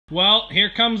Well, here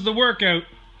comes the workout.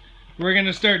 We're going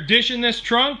to start dishing this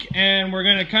trunk, and we're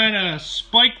going to kind of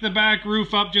spike the back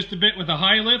roof up just a bit with a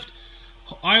high lift.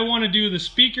 I want to do the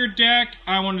speaker deck,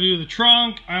 I want to do the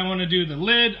trunk, I want to do the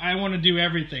lid, I want to do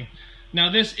everything. Now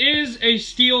this is a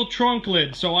steel trunk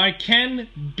lid, so I can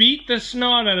beat the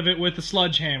snot out of it with a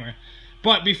sledgehammer.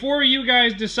 But before you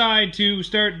guys decide to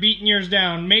start beating yours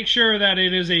down, make sure that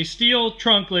it is a steel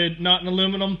trunk lid, not an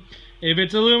aluminum. If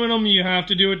it's aluminum, you have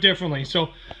to do it differently. So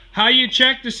how you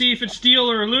check to see if it's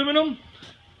steel or aluminum?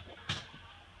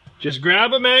 Just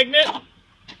grab a magnet.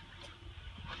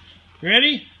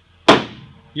 Ready?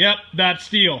 Yep, that's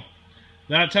steel.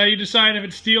 That's how you decide if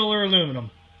it's steel or aluminum.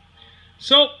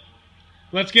 So,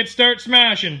 let's start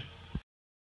smashing.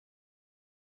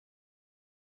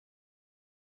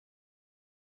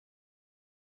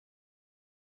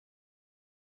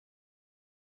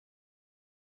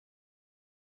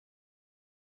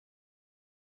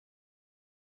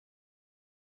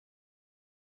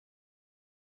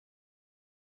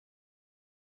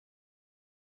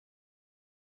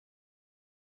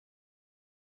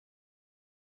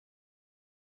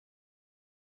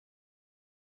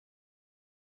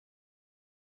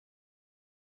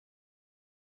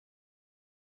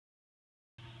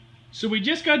 So we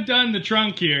just got done the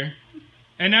trunk here,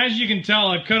 and as you can tell,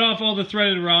 I've cut off all the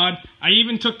threaded rod. I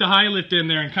even took the high lift in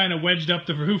there and kind of wedged up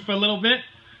the roof a little bit.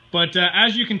 But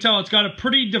as you can tell, it's got a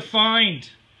pretty defined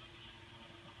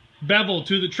bevel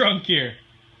to the trunk here.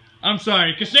 I'm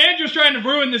sorry, Cassandra's trying to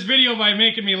ruin this video by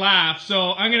making me laugh,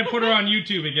 so I'm going to put her on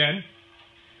YouTube again.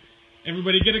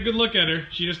 Everybody get a good look at her.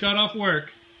 She just got off work.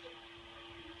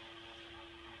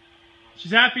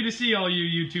 She's happy to see all you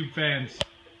YouTube fans.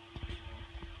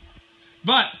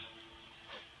 But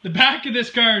the back of this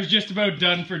car is just about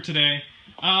done for today.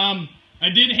 I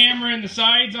did hammer in the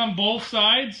sides on both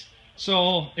sides,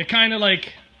 so it kind of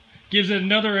like gives it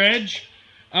another edge.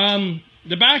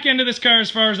 The back end of this car,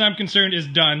 as far as I'm concerned, is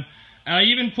done. I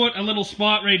even put a little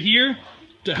spot right here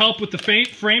to help with the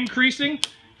frame creasing,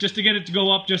 just to get it to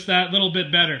go up just that little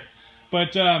bit better.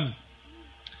 But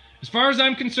as far as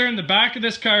I'm concerned, the back of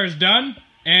this car is done,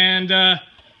 and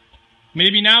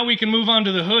maybe now we can move on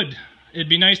to the hood. It'd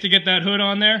be nice to get that hood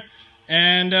on there,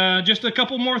 and just a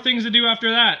couple more things to do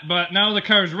after that. But now the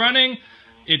car's running,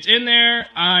 it's in there.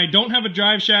 I don't have a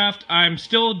drive shaft. I'm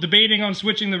still debating on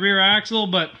switching the rear axle,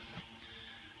 but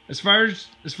as far as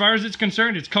it's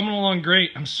concerned, it's coming along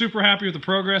great. I'm super happy with the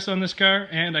progress on this car,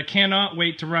 and I cannot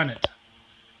wait to run it.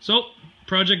 So,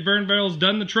 Project Burn Barrel's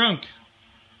done the trunk.